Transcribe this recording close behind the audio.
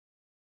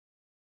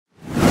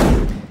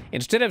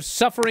Instead of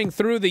suffering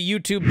through the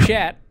YouTube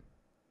chat,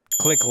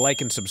 click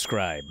like and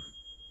subscribe.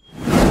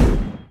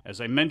 As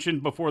I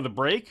mentioned before the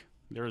break,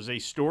 there is a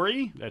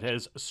story that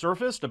has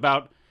surfaced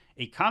about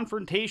a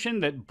confrontation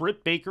that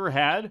Britt Baker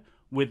had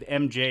with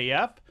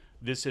MJF.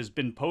 This has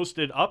been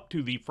posted up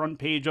to the front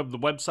page of the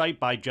website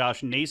by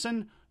Josh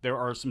Nason. There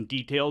are some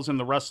details in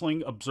the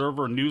Wrestling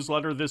Observer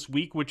newsletter this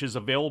week, which is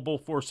available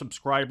for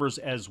subscribers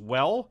as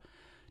well.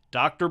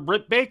 Dr.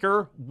 Britt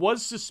Baker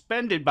was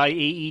suspended by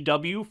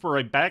AEW for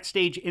a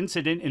backstage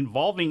incident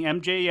involving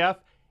MJF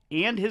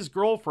and his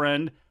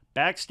girlfriend,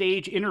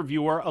 backstage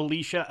interviewer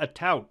Alicia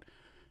Atout.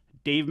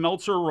 Dave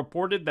Meltzer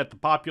reported that the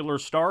popular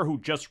star, who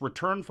just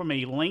returned from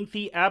a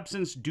lengthy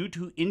absence due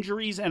to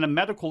injuries and a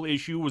medical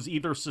issue, was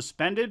either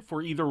suspended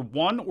for either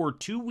 1 or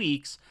 2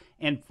 weeks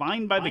and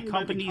fined by the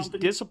company's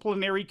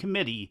disciplinary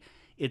committee.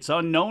 It's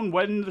unknown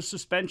when the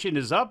suspension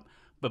is up,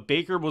 but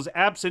Baker was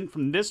absent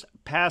from this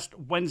past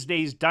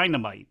Wednesday's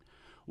Dynamite.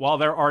 While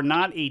there are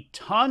not a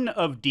ton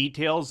of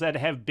details that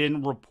have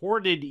been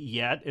reported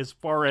yet as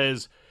far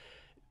as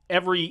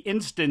every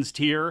instance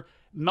here,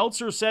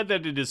 Meltzer said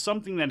that it is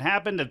something that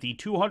happened at the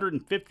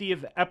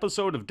 250th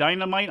episode of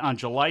Dynamite on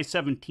July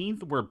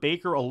 17th, where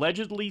Baker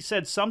allegedly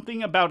said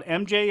something about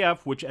MJF,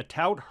 which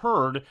Atout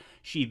heard.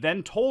 She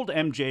then told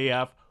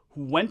MJF,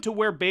 who went to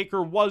where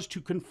Baker was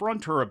to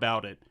confront her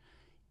about it.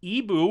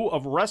 Ibu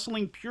of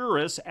Wrestling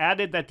Purists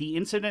added that the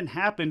incident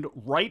happened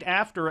right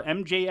after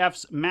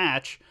MJF's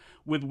match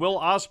with Will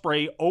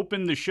Ospreay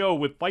opened the show,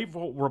 with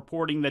Fightful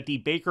reporting that the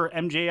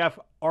Baker-MJF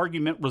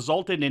argument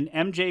resulted in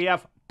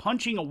MJF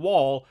punching a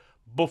wall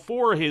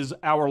before his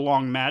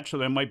hour-long match, so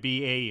there might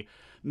be a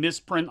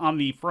misprint on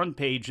the front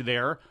page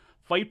there.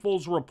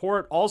 Fightful's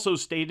report also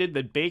stated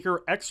that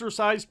Baker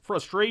exercised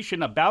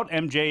frustration about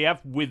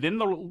MJF within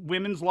the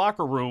women's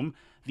locker room.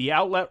 The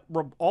outlet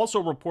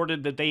also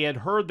reported that they had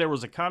heard there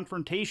was a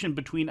confrontation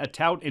between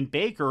Atout and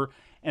Baker,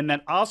 and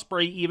that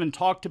Ospreay even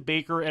talked to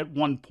Baker at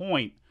one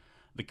point.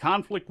 The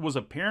conflict was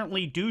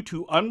apparently due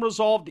to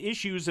unresolved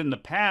issues in the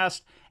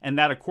past, and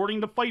that according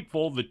to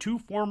Fightful, the two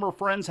former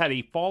friends had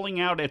a falling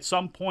out at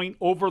some point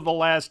over the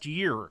last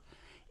year.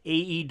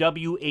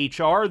 AEW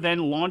HR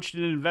then launched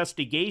an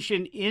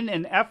investigation in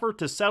an effort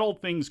to settle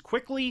things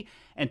quickly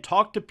and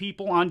talk to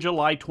people on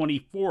July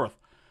 24th.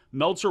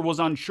 Meltzer was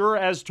unsure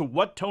as to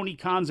what Tony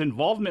Khan's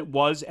involvement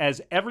was,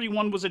 as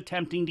everyone was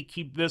attempting to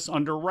keep this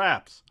under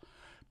wraps.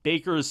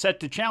 Baker is set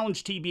to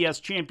challenge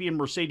TBS champion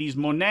Mercedes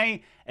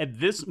Moné at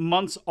this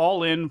month's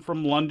All In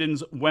from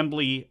London's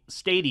Wembley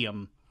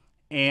Stadium.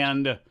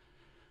 And,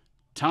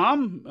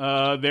 Tom,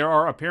 there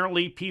are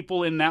apparently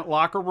people in that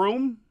locker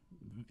room,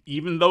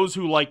 even those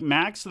who like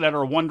Max, that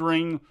are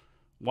wondering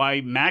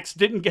why Max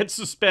didn't get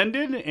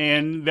suspended.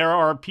 And there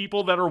are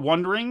people that are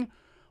wondering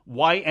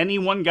why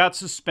anyone got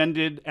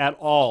suspended at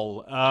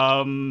all.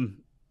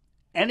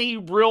 Any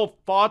real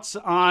thoughts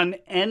on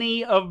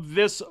any of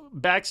this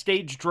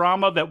backstage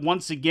drama that,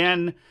 once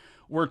again,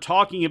 we're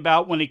talking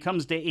about when it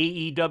comes to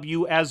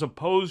AEW as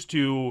opposed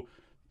to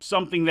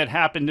something that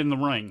happened in the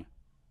ring?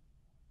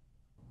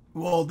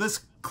 Well,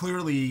 this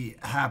clearly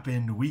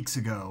happened weeks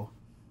ago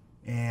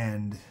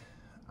and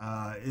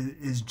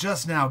is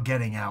just now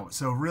getting out.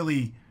 So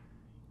really,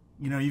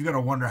 you've got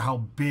to wonder how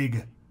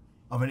big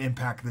of an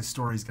impact this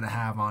story is going to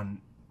have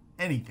on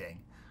anything.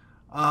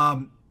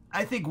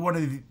 I think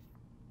one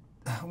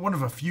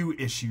of a few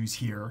issues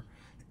here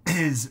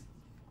is,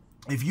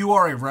 if you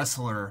are a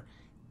wrestler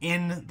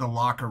in the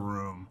locker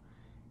room,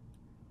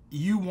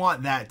 you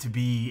want that to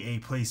be a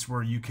place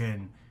where you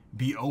can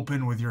be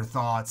open with your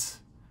thoughts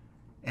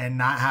and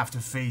not have to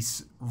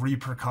face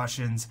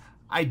repercussions.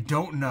 I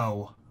don't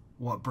know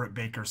what Britt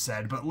Baker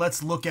said, but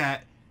let's look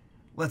at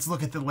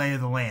the lay of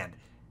the land.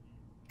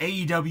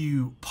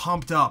 AEW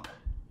pumped up,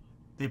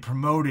 they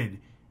promoted,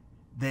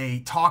 they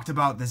talked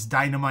about this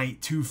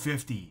Dynamite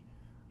 250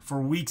 for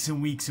weeks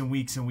and weeks and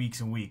weeks and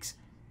weeks and weeks.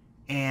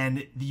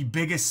 And the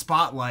biggest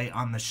spotlight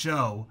on the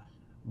show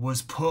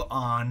was put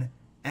on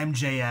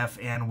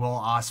MJF and Will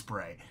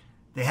Ospreay.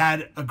 They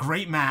had a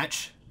great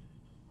match,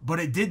 but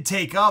it did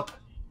take up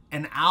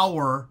an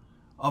hour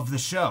of the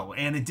show.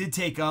 And it did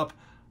take up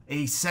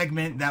a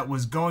segment that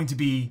was going to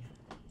be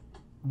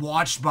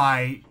watched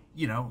by,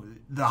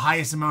 the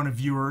highest amount of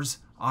viewers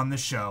on the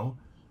show,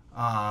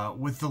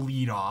 with the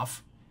lead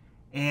off.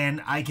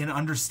 And I can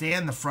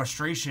understand the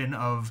frustration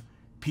of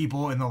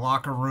people in the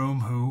locker room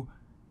who,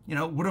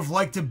 would have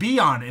liked to be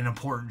on an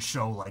important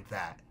show like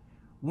that.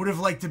 Would have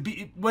liked to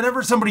be,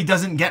 whenever somebody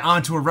doesn't get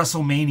onto a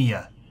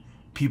WrestleMania,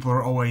 people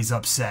are always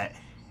upset.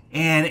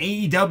 And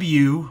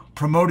AEW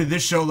promoted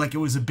this show like it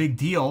was a big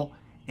deal,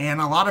 and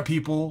a lot of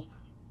people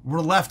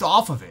were left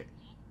off of it.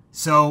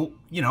 So,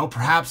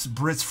 perhaps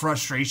Britt's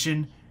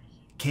frustration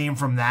came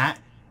from that.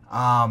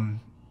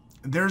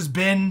 There's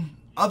been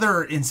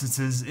other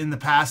instances in the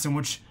past in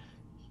which,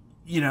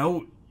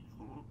 look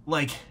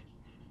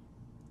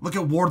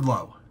at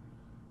Wardlow,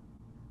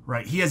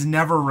 right? He has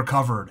never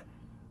recovered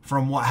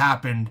from what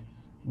happened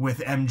with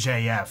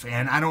MJF.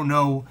 And I don't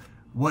know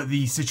what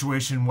the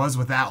situation was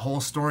with that whole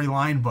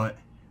storyline, but,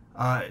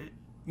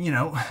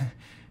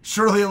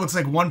 surely it looks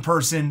like one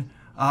person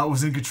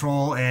was in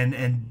control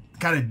and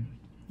kind of,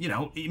 you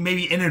know,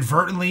 maybe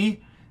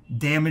inadvertently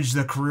damaged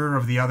the career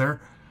of the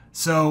other.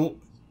 So,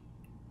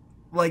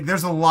 like,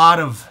 there's a lot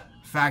of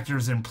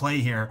factors in play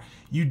here.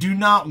 You do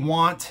not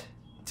want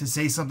to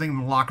say something in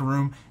the locker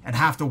room and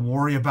have to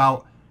worry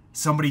about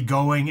somebody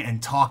going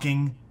and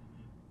talking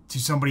to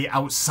somebody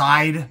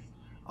outside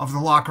of the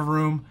locker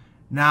room.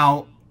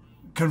 Now,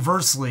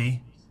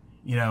 conversely,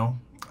 you know,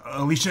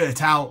 Alicia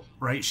Atout,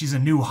 right? She's a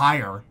new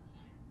hire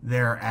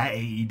there at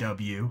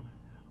AEW.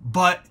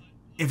 But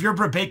if you're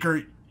Britt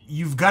Baker,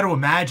 you've got to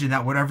imagine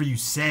that whatever you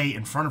say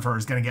in front of her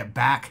is going to get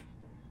back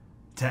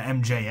to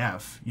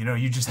MJF. You know,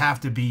 you just have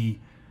to be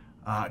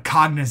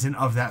cognizant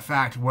of that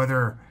fact,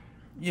 whether,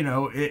 you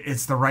know,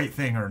 it's the right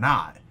thing or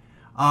not.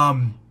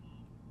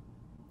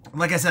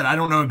 Like I said, I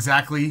don't know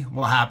exactly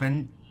what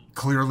happened.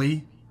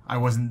 Clearly, I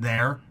wasn't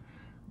there.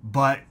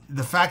 But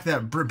the fact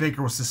that Britt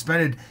Baker was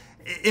suspended,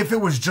 if it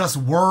was just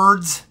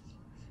words,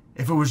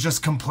 if it was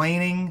just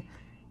complaining,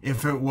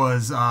 if it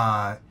was,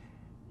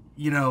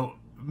 you know,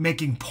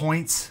 making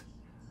points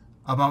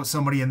about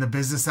somebody in the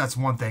business, that's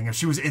one thing. If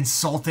she was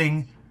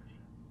insulting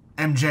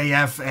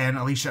MJF and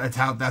Alicia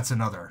Atout, that's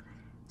another.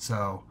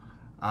 So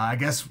I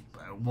guess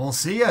we'll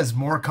see as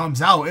more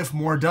comes out, if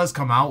more does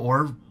come out,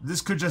 or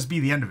this could just be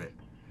the end of it.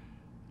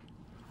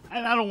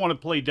 And I don't want to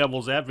play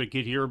devil's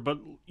advocate here, but,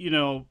 you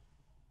know,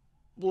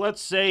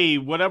 let's say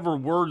whatever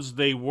words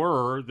they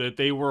were, that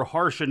they were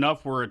harsh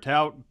enough where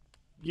Atout,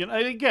 you know,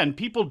 and again,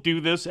 people do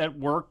this at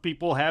work.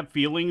 People have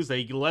feelings.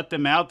 They let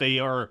them out. They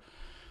are,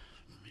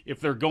 if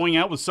they're going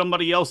out with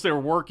somebody else they're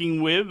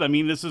working with, I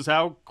mean, this is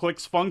how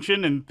cliques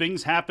function and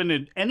things happen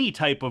in any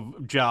type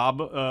of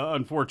job,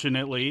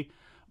 unfortunately.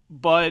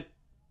 But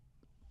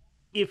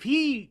if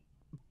he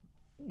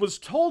was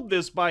told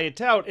this by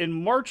Atout and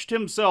marched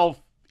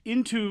himself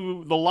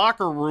into the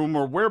locker room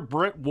or where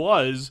Britt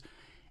was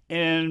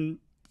and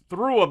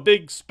threw a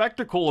big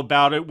spectacle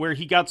about it where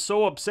he got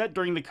so upset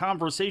during the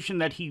conversation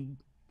that he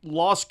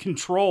lost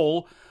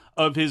control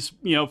of his,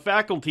 you know,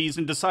 faculties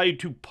and decided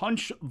to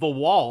punch the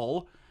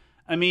wall.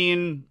 I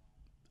mean,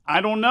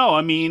 I don't know.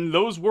 I mean,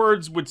 those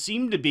words would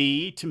seem to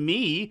be, to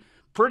me,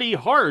 pretty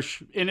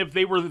harsh. And if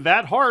they were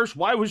that harsh,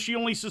 why was she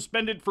only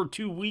suspended for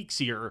 2 weeks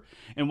here?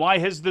 And why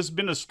has this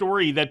been a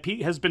story that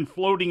has been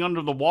floating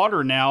under the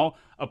water now,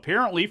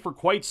 apparently for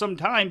quite some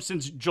time,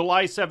 since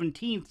July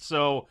 17th?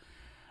 So,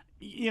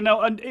 you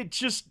know, it's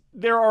just,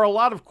 there are a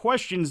lot of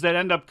questions that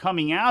end up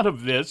coming out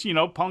of this. You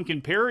know, Punk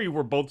and Perry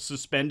were both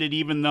suspended,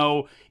 even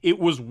though it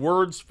was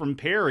words from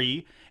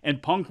Perry,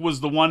 and Punk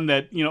was the one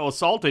that, you know,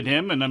 assaulted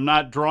him. And I'm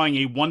not drawing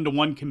a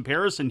one-to-one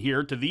comparison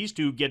here to these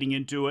two getting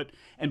into it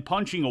and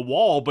punching a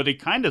wall, but it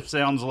kind of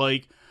sounds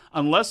like,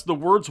 unless the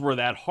words were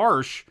that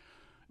harsh,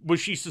 was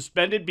she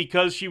suspended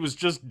because she was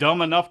just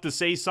dumb enough to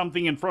say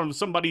something in front of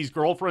somebody's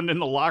girlfriend in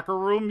the locker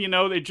room? You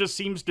know, it just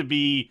seems to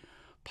be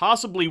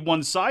possibly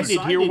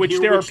one-sided here, which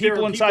there are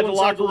people inside the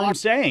locker room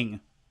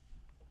saying.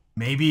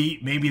 Maybe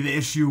the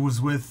issue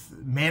was with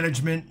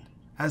management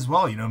as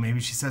well. You know, maybe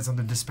she said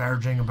something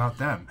disparaging about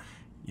them.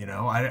 You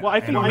know,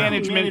 I think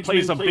management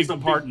plays a big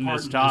part in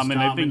this, Tom, and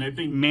I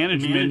think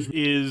management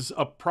is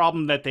a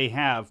problem that they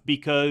have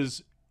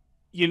because,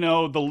 you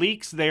know, the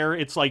leaks there,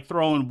 it's like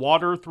throwing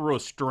water through a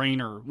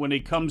strainer when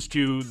it comes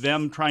to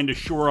them trying to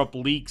shore up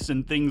leaks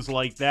and things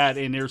like that.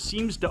 And there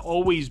seems to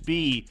always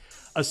be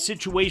a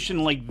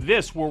situation like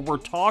this where we're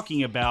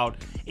talking about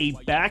a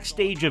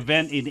backstage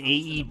event in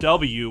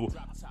AEW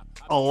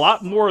a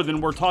lot more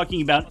than we're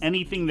talking about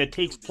anything that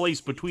takes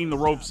place between the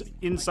ropes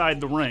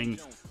inside the ring.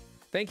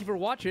 Thank you for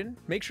watching.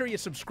 Make sure you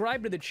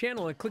subscribe to the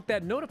channel and click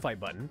that notify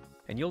button,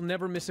 and you'll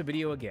never miss a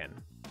video again.